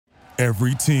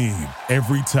Every team,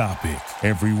 every topic,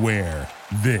 everywhere.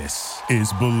 This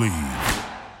is Believe.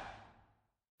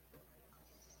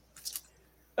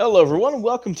 Hello, everyone, and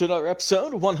welcome to another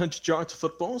episode of 100 Yards of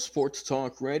Football Sports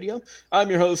Talk Radio. I'm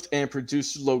your host and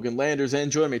producer, Logan Landers,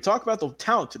 and join me to talk about the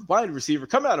talented wide receiver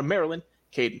coming out of Maryland,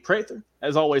 Kaden Prather.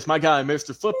 As always, my guy,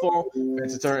 Mr. Football,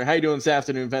 Vincent Turner. How you doing this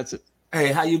afternoon, Vincent?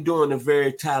 Hey, how you doing, the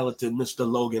very talented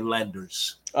Mr. Logan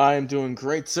Landers? I am doing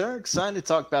great, sir. Excited to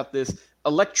talk about this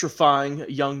electrifying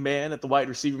young man at the wide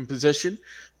receiving position.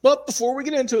 But before we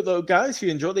get into it, though, guys, if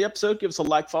you enjoyed the episode, give us a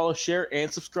like, follow, share,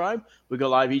 and subscribe. We go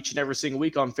live each and every single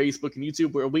week on Facebook and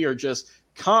YouTube, where we are just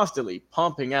constantly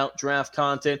pumping out draft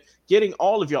content, getting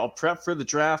all of y'all prepped for the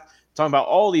draft, talking about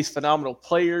all these phenomenal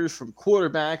players, from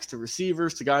quarterbacks to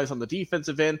receivers to guys on the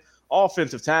defensive end,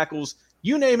 offensive tackles.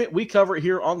 You name it, we cover it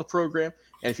here on the program.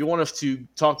 And if you want us to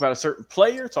talk about a certain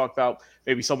player, talk about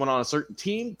maybe someone on a certain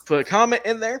team, put a comment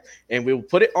in there, and we will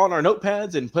put it on our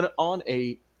notepads and put it on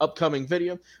a upcoming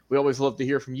video. We always love to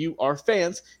hear from you, our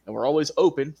fans, and we're always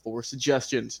open for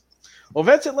suggestions. Well,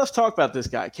 Vincent, let's talk about this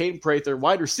guy, Kaden Prather,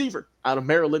 wide receiver out of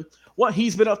Maryland, what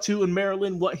he's been up to in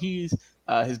Maryland, what he's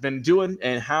has been doing,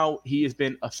 and how he has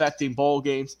been affecting ball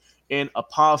games in a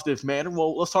positive manner.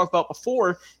 Well, let's talk about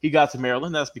before he got to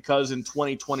Maryland. That's because in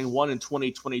 2021 and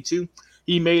 2022,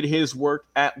 he made his work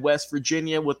at West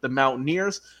Virginia with the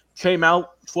Mountaineers. Came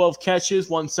out 12 catches,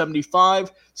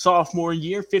 175. Sophomore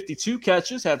year, 52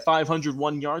 catches, had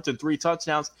 501 yards and 3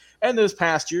 touchdowns. And this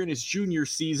past year, in his junior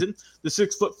season, the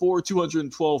 6'4",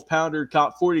 212-pounder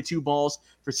caught 42 balls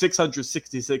for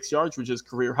 666 yards, which is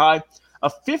career high.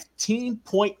 A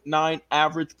 15.9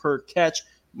 average per catch.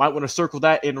 Might want to circle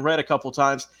that in red a couple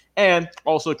times. And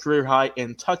also career high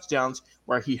in touchdowns,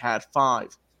 where he had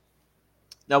 5.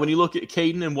 Now, when you look at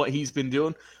Kaden and what he's been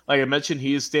doing, like I mentioned,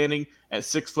 he is standing at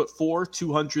 6'4",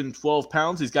 212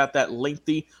 pounds. He's got that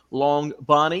lengthy, long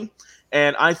body.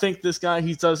 And I think this guy,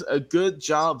 he does a good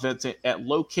job, Vincent, at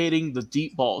locating the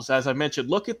deep balls. As I mentioned,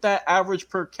 look at that average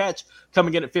per catch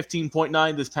coming in at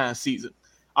 15.9 this past season.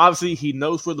 Obviously, he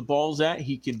knows where the ball's at.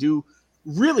 He can do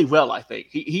really well, I think.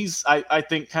 He's I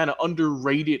think, kind of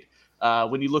underrated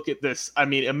when you look at this,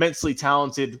 immensely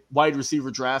talented wide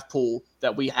receiver draft pool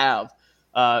that we have.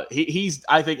 He's,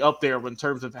 I think, up there in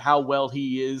terms of how well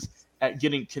he is at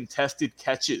getting contested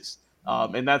catches.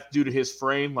 And that's due to his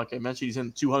frame. Like I mentioned, he's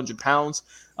in 200 pounds.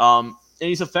 And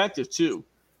he's effective, too.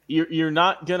 You're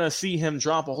not going to see him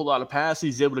drop a whole lot of passes.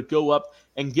 He's able to go up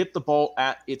and get the ball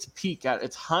at its peak, at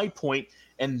its high point.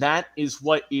 And that is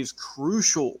what is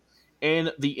crucial in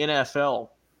the NFL.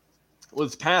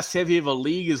 With pass heavy of a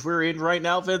league as we're in right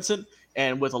now, Vincent,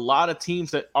 and with a lot of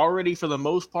teams that already, for the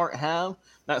most part, have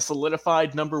that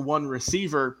solidified number one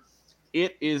receiver,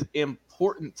 it is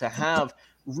important to have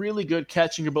really good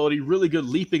catching ability, really good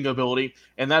leaping ability,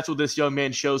 and that's what this young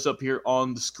man shows up here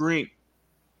on the screen.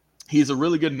 He's a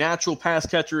really good natural pass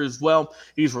catcher as well.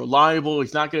 He's reliable.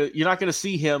 You're not gonna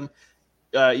see him,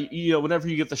 whenever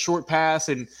you get the short pass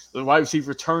and the wide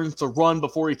receiver turns to run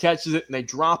before he catches it and they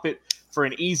drop it for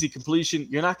an easy completion.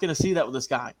 You're not gonna see that with this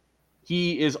guy.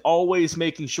 He is always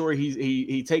making sure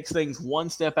he takes things one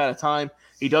step at a time.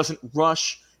 He doesn't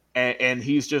rush, and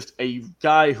he's just a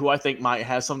guy who I think might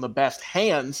have some of the best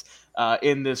hands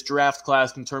in this draft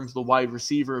class in terms of the wide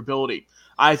receiver ability.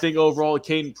 I think overall,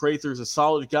 Kaden Prather is a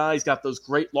solid guy. He's got those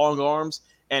great long arms,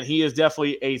 and he is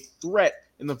definitely a threat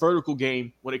in the vertical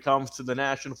game when it comes to the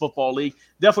National Football League.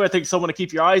 Definitely, I think, someone to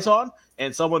keep your eyes on,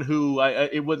 and someone who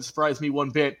it wouldn't surprise me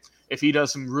one bit if he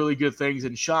does some really good things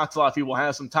and shocks a lot of people,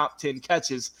 have some top 10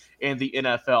 catches in the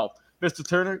NFL. Mr.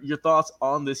 Turner, your thoughts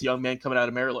on this young man coming out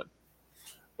of Maryland?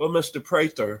 Well, Mr.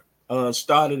 Prather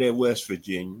started at West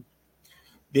Virginia,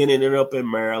 then ended up in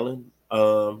Maryland.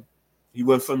 He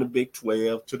went from the Big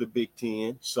 12 to the Big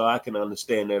 10, so I can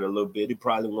understand that a little bit. He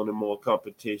probably wanted more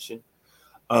competition.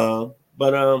 But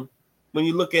when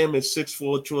you look at him at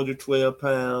 6'4", 212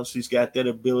 pounds, he's got that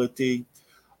ability.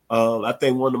 I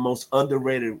think one of the most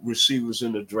underrated receivers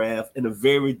in the draft, in a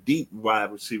very deep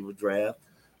wide receiver draft.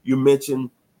 You mentioned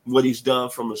what he's done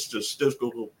from a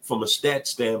stat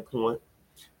standpoint,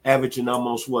 averaging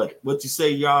almost what you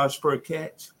say yards per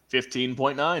catch?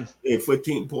 15.9. Yeah,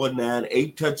 15.9,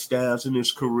 8 touchdowns in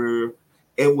his career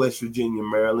at West Virginia,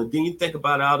 Maryland. Then you think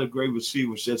about all the great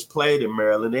receivers that's played in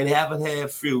Maryland. They haven't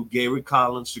had few. Gary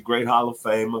Collins, the great Hall of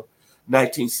Famer,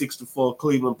 1964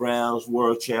 Cleveland Browns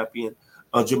world champion.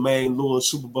 Jermaine Lewis,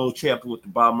 Super Bowl champion with the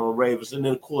Baltimore Ravens. And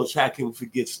then, of course, how can we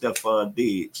forget Stephon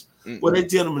Diggs? Mm-hmm. Well, that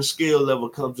gentleman's skill level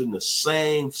comes in the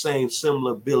same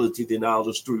similar ability than all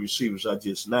those 3 receivers I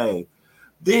just named.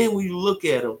 Then when you look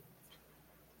at him,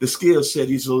 the skill set,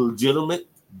 he's a legitimate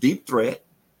deep threat.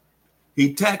 He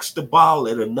attacks the ball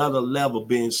at another level,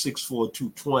 being 6'4",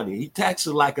 220. He attacks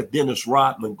it like a Dennis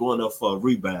Rodman going up for a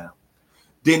rebound.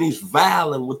 Then he's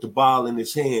violent with the ball in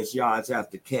his hands, yards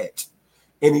after catch.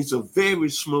 And he's a very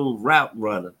smooth route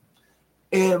runner.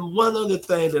 And one other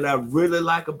thing that I really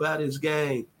like about his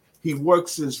game, he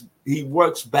works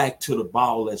back to the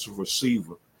ball as a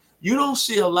receiver. You don't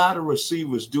see a lot of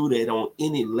receivers do that on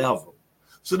any level.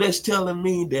 So that's telling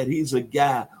me that he's a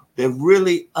guy that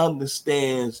really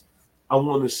understands, I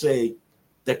want to say,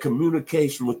 the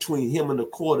communication between him and the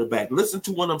quarterback. Listen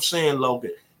to what I'm saying,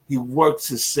 Logan. He works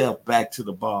himself back to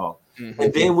the ball. Mm-hmm.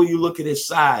 And then when you look at his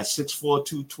size, 6'4",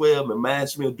 212,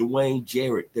 reminds me of Dwayne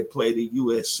Jarrett that played at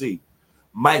USC.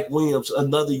 Mike Williams,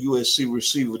 another USC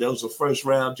receiver. That was a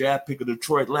first-round draft pick of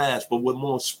Detroit Lions, but with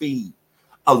more speed.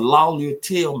 A Lawlier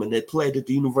Tillman that played at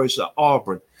the University of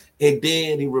Auburn. And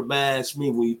then he reminds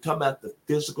me, when you talk about the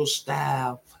physical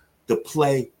style, the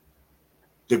play,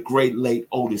 the great late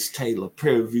Otis Taylor,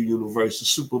 Prairie View University,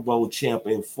 Super Bowl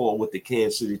champion 4 with the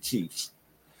Kansas City Chiefs.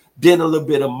 Then a little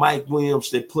bit of Mike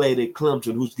Williams that played at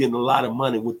Clemson, who's getting a lot of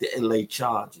money with the LA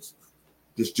Chargers.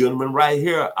 This gentleman right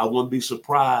here, I wouldn't be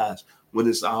surprised when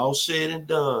it's all said and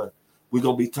done. We're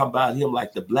going to be talking about him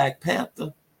like the Black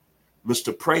Panther.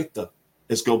 Mr. Prather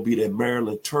is going to be that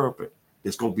Maryland Terrapin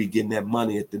that's going to be getting that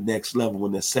money at the next level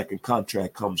when that second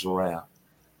contract comes around.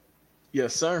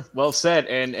 Yes, sir. Well said.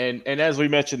 And as we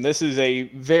mentioned, this is a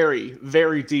very,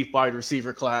 very deep wide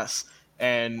receiver class.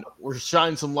 And we're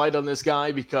shining some light on this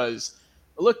guy because,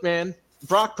 look, man,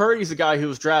 Brock Purdy's a guy who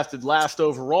was drafted last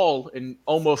overall and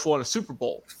almost won a Super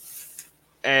Bowl.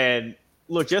 And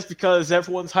look, just because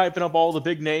everyone's hyping up all the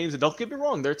big names, and don't get me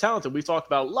wrong, they're talented. We've talked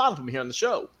about a lot of them here on the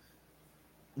show.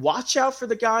 Watch out for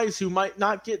the guys who might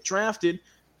not get drafted,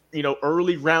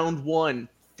 early round 1,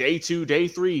 day 2, day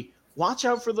 3. Watch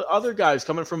out for the other guys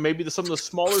coming from maybe some of the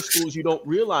smaller schools you don't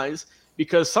realize,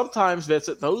 because sometimes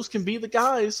those can be the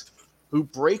guys who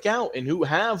break out and who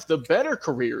have the better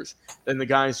careers than the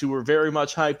guys who were very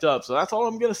much hyped up. So that's all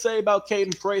I'm going to say about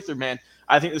Kaden Prather, man.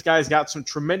 I think this guy's got some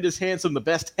tremendous hands, some of the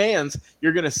best hands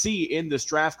you're going to see in this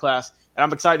draft class. And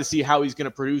I'm excited to see how he's going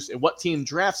to produce and what team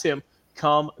drafts him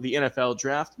come the NFL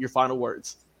draft. Your final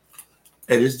words.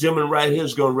 Hey, this gentleman right here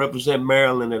is going to represent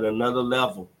Maryland at another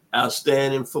level.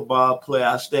 Outstanding football player,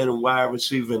 outstanding wide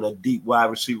receiver, and a deep wide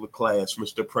receiver class,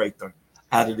 Mr. Prather,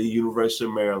 out of the University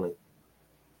of Maryland.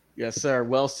 Yes, sir.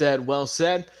 Well said. Well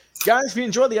said. Guys, if you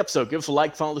enjoyed the episode, give us a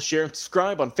like, follow, share, and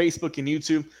subscribe on Facebook and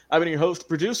YouTube. I've been your host,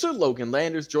 producer, Logan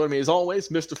Landers. Joining me as always,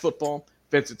 Mr. Football,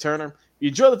 Vincent Turner. If you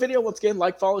enjoyed the video, once again,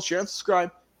 like, follow, share, and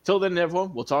subscribe. Till then,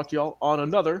 everyone, we'll talk to y'all on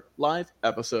another live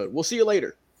episode. We'll see you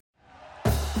later.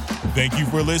 Thank you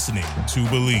for listening to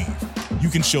Believe. You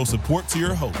can show support to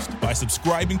your host by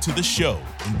subscribing to the show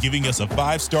and giving us a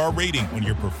 5-star rating on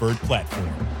your preferred platform.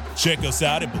 Check us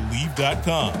out at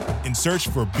Believe.com and search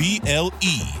for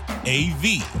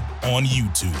BLEAV on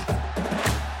YouTube.